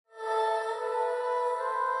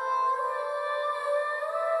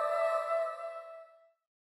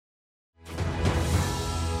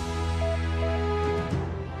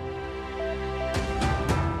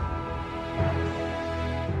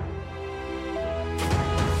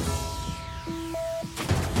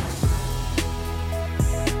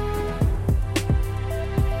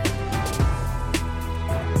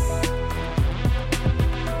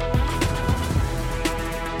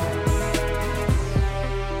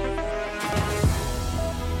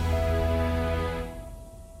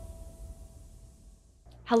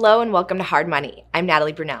Hello and welcome to Hard Money. I'm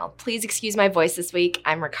Natalie Brunell. Please excuse my voice this week.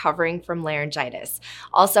 I'm recovering from laryngitis.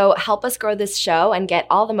 Also, help us grow this show and get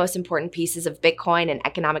all the most important pieces of Bitcoin and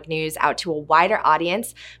economic news out to a wider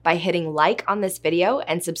audience by hitting like on this video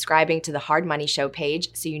and subscribing to the Hard Money Show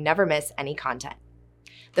page so you never miss any content.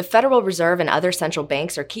 The Federal Reserve and other central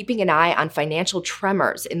banks are keeping an eye on financial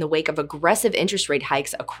tremors in the wake of aggressive interest rate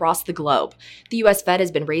hikes across the globe. The U.S. Fed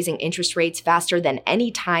has been raising interest rates faster than any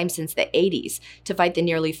time since the 80s to fight the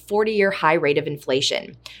nearly 40-year high rate of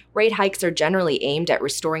inflation. Rate hikes are generally aimed at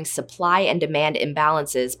restoring supply and demand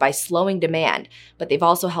imbalances by slowing demand, but they've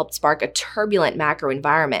also helped spark a turbulent macro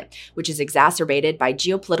environment, which is exacerbated by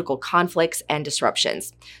geopolitical conflicts and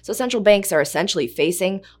disruptions. So central banks are essentially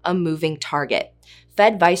facing a moving target.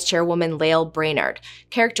 Fed Vice Chairwoman Lael Brainard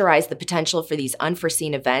characterized the potential for these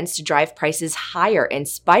unforeseen events to drive prices higher in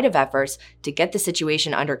spite of efforts to get the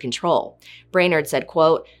situation under control. Brainard said,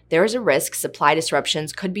 quote, "There is a risk supply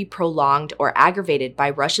disruptions could be prolonged or aggravated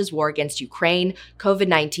by Russia's war against Ukraine,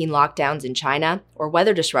 COVID-19 lockdowns in China, or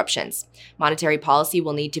weather disruptions. Monetary policy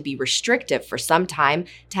will need to be restrictive for some time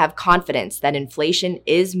to have confidence that inflation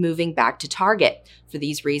is moving back to target. For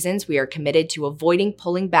these reasons, we are committed to avoiding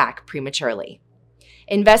pulling back prematurely."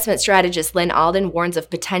 Investment strategist Lynn Alden warns of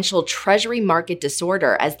potential treasury market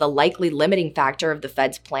disorder as the likely limiting factor of the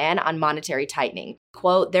Fed's plan on monetary tightening.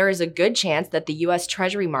 Quote, "There is a good chance that the U.S.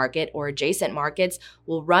 Treasury market or adjacent markets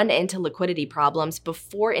will run into liquidity problems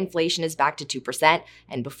before inflation is back to 2%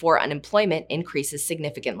 and before unemployment increases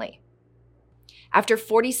significantly." After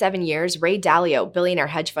 47 years, Ray Dalio, billionaire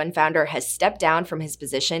hedge fund founder, has stepped down from his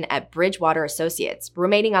position at Bridgewater Associates,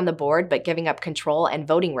 remaining on the board but giving up control and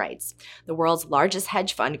voting rights. The world's largest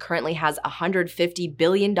hedge fund currently has $150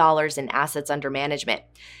 billion in assets under management.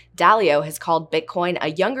 Dalio has called Bitcoin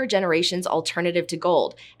a younger generation's alternative to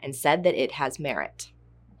gold and said that it has merit.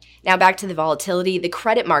 Now back to the volatility. The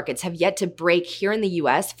credit markets have yet to break here in the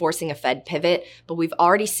US, forcing a Fed pivot, but we've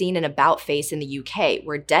already seen an about-face in the UK,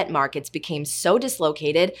 where debt markets became so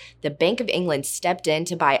dislocated, the Bank of England stepped in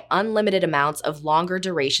to buy unlimited amounts of longer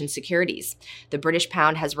duration securities. The British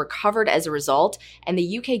pound has recovered as a result, and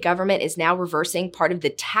the UK government is now reversing part of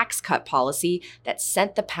the tax cut policy that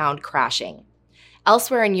sent the pound crashing.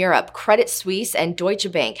 Elsewhere in Europe, Credit Suisse and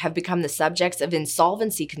Deutsche Bank have become the subjects of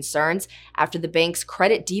insolvency concerns after the bank's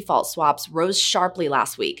credit default swaps rose sharply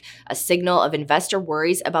last week, a signal of investor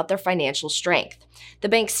worries about their financial strength. The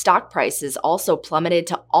bank's stock prices also plummeted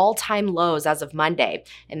to all-time lows as of Monday,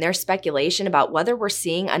 and there's speculation about whether we're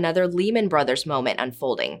seeing another Lehman Brothers moment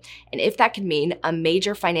unfolding, and if that could mean a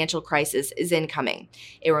major financial crisis is incoming.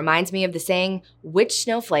 It reminds me of the saying, "Which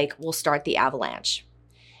snowflake will start the avalanche?"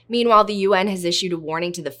 Meanwhile, the UN has issued a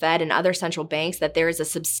warning to the Fed and other central banks that there is a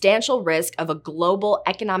substantial risk of a global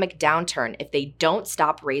economic downturn if they don't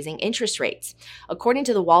stop raising interest rates. According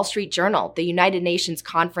to the Wall Street Journal, the United Nations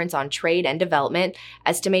Conference on Trade and Development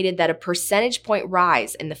estimated that a percentage point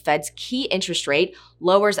rise in the Fed's key interest rate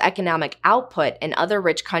lowers economic output in other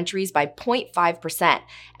rich countries by 0.5%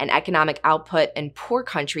 and economic output in poor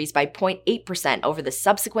countries by 0.8% over the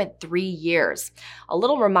subsequent 3 years. A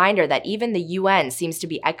little reminder that even the UN seems to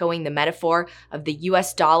be echoing the metaphor of the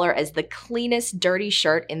US dollar as the cleanest dirty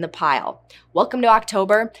shirt in the pile. Welcome to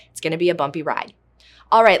October. It's going to be a bumpy ride.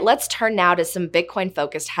 All right, let's turn now to some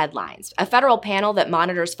Bitcoin-focused headlines. A federal panel that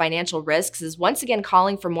monitors financial risks is once again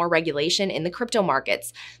calling for more regulation in the crypto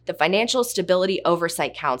markets. The Financial Stability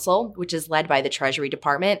Oversight Council, which is led by the Treasury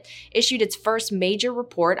Department, issued its first major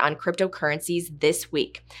report on cryptocurrencies this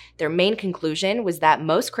week. Their main conclusion was that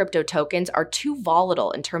most crypto tokens are too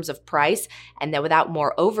volatile in terms of price, and that without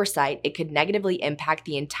more oversight, it could negatively impact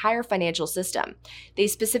the entire financial system. They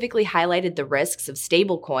specifically highlighted the risks of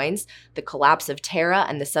stablecoins, the collapse of Terra,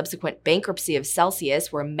 and the subsequent bankruptcy of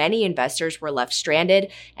Celsius, where many investors were left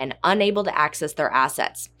stranded and unable to access their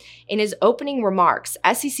assets. In his opening remarks,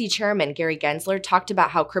 SEC Chairman Gary Gensler talked about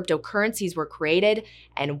how cryptocurrencies were created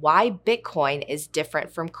and why Bitcoin is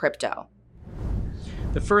different from crypto.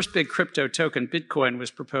 The first big crypto token, Bitcoin, was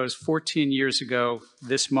proposed 14 years ago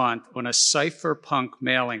this month on a cypherpunk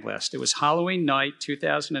mailing list. It was Halloween night,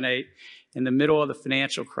 2008, in the middle of the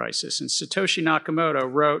financial crisis, and Satoshi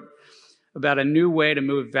Nakamoto wrote about a new way to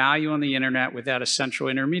move value on the internet without a central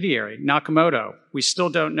intermediary. Nakamoto, we still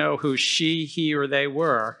don't know who she, he, or they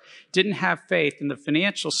were, didn't have faith in the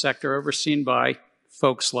financial sector overseen by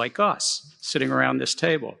folks like us sitting around this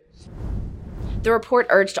table. The report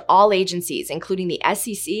urged all agencies, including the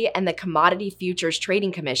SEC and the Commodity Futures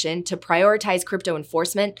Trading Commission, to prioritize crypto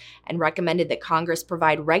enforcement and recommended that Congress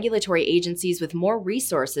provide regulatory agencies with more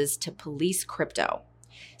resources to police crypto.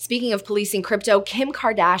 Speaking of policing crypto, Kim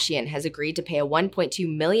Kardashian has agreed to pay a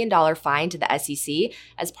 $1.2 million fine to the SEC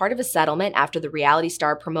as part of a settlement after the reality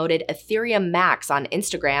star promoted Ethereum Max on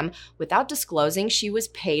Instagram without disclosing she was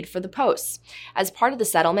paid for the posts. As part of the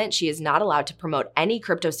settlement, she is not allowed to promote any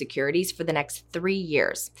crypto securities for the next 3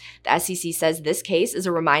 years. The SEC says this case is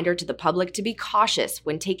a reminder to the public to be cautious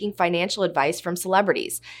when taking financial advice from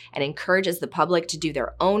celebrities and encourages the public to do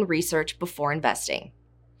their own research before investing.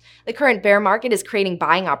 The current bear market is creating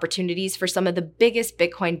buying opportunities for some of the biggest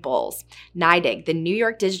Bitcoin bulls. Nayib, the New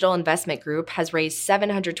York digital investment group, has raised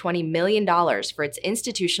 $720 million for its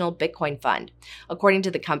institutional Bitcoin fund. According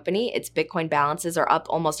to the company, its Bitcoin balances are up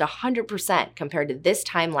almost 100% compared to this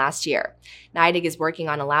time last year. Nayib is working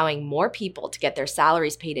on allowing more people to get their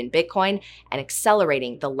salaries paid in Bitcoin and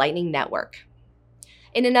accelerating the Lightning Network.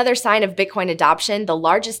 In another sign of Bitcoin adoption, the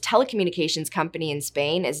largest telecommunications company in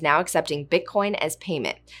Spain is now accepting Bitcoin as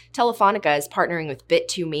payment. Telefonica is partnering with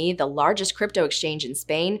Bit2Me, the largest crypto exchange in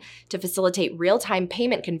Spain, to facilitate real-time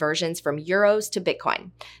payment conversions from euros to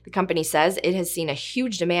Bitcoin. The company says it has seen a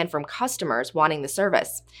huge demand from customers wanting the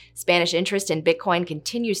service. Spanish interest in Bitcoin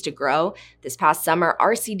continues to grow. This past summer,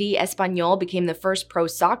 RCD Español became the first pro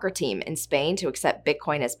soccer team in Spain to accept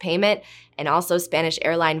Bitcoin as payment, and also Spanish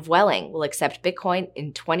airline Vueling will accept Bitcoin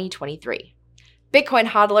in 2023. Bitcoin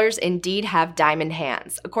hodlers indeed have diamond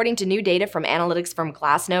hands. According to new data from analytics firm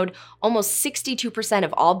Glassnode, almost 62%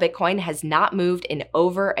 of all Bitcoin has not moved in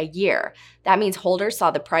over a year. That means holders saw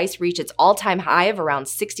the price reach its all-time high of around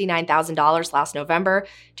 $69,000 last November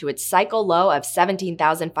to its cycle low of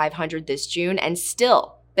 $17,500 this June, and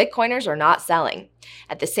still, Bitcoiners are not selling.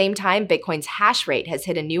 At the same time, Bitcoin's hash rate has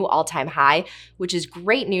hit a new all-time high, which is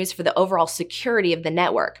great news for the overall security of the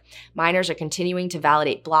network. Miners are continuing to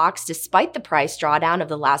validate blocks despite the price drawdown of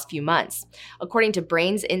the last few months. According to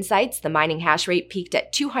Brains Insights, the mining hash rate peaked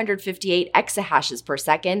at 258 exahashes per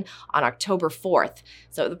second on October 4th.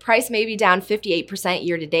 So the price may be down 58%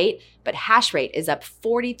 year to date, but hash rate is up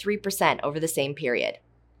 43% over the same period.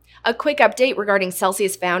 A quick update regarding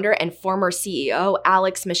Celsius founder and former CEO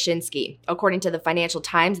Alex Mashinsky. According to the Financial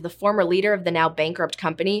Times, the former leader of the now bankrupt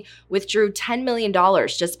company withdrew $10 million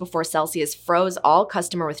just before Celsius froze all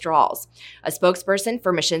customer withdrawals. A spokesperson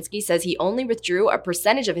for Mashinsky says he only withdrew a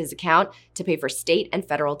percentage of his account to pay for state and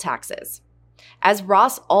federal taxes. As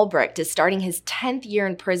Ross Ulbricht is starting his 10th year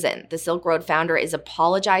in prison, the Silk Road founder is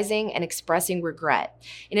apologizing and expressing regret.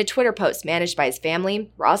 In a Twitter post managed by his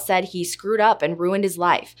family, Ross said he screwed up and ruined his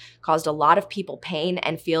life, caused a lot of people pain,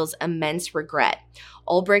 and feels immense regret.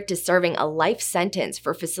 Ulbricht is serving a life sentence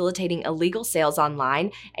for facilitating illegal sales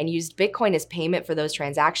online and used Bitcoin as payment for those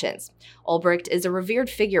transactions. Ulbricht is a revered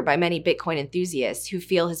figure by many Bitcoin enthusiasts who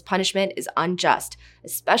feel his punishment is unjust,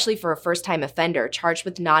 especially for a first-time offender charged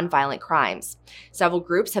with nonviolent crimes. Several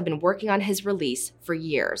groups have been working on his release for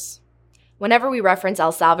years. Whenever we reference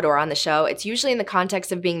El Salvador on the show, it's usually in the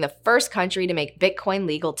context of being the first country to make Bitcoin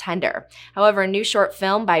legal tender. However, a new short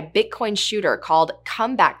film by Bitcoin shooter called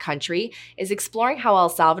Comeback Country is exploring how El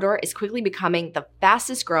Salvador is quickly becoming the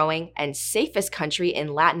fastest growing and safest country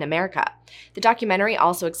in Latin America. The documentary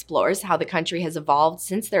also explores how the country has evolved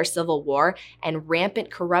since their civil war and rampant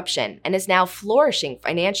corruption and is now flourishing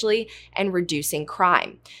financially and reducing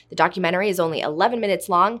crime. The documentary is only 11 minutes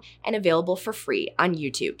long and available for free on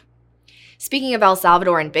YouTube. Speaking of El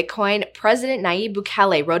Salvador and Bitcoin, President Nayib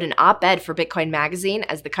Bukele wrote an op-ed for Bitcoin Magazine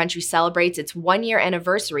as the country celebrates its one-year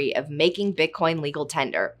anniversary of making Bitcoin legal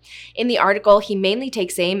tender. In the article, he mainly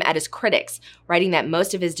takes aim at his critics, writing that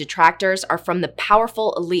most of his detractors are from the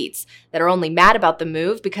powerful elites that are only mad about the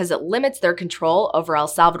move because it limits their control over El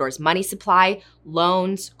Salvador's money supply,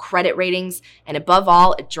 loans, credit ratings, and above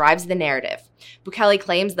all, it drives the narrative. Bukele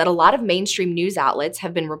claims that a lot of mainstream news outlets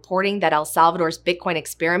have been reporting that El Salvador's Bitcoin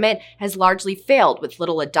experiment has largely failed with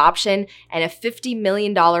little adoption and a $50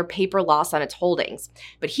 million paper loss on its holdings.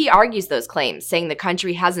 But he argues those claims, saying the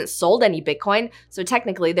country hasn't sold any Bitcoin, so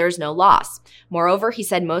technically there's no loss. Moreover, he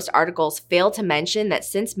said most articles fail to mention that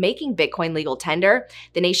since making Bitcoin legal tender,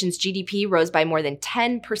 the nation's GDP rose by more than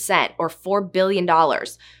 10% or $4 billion.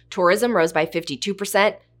 Tourism rose by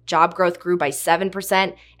 52%. Job growth grew by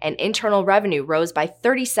 7%, and internal revenue rose by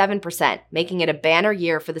 37%, making it a banner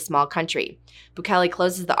year for the small country. Bukele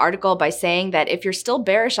closes the article by saying that if you're still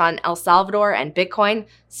bearish on El Salvador and Bitcoin,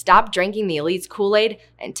 stop drinking the elite's Kool-Aid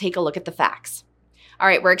and take a look at the facts. All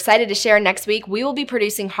right, we're excited to share next week. We will be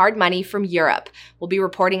producing Hard Money from Europe. We'll be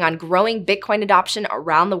reporting on growing Bitcoin adoption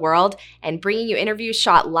around the world and bringing you interviews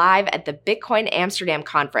shot live at the Bitcoin Amsterdam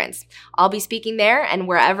conference. I'll be speaking there, and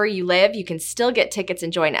wherever you live, you can still get tickets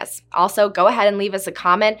and join us. Also, go ahead and leave us a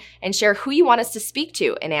comment and share who you want us to speak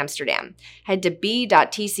to in Amsterdam. Head to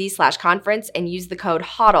b.tc/conference and use the code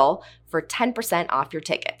HODL for 10% off your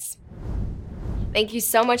tickets. Thank you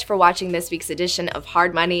so much for watching this week's edition of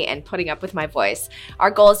Hard Money and putting up with my voice.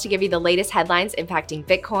 Our goal is to give you the latest headlines impacting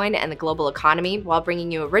Bitcoin and the global economy while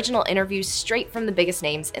bringing you original interviews straight from the biggest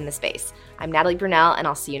names in the space. I'm Natalie Brunell, and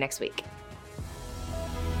I'll see you next week.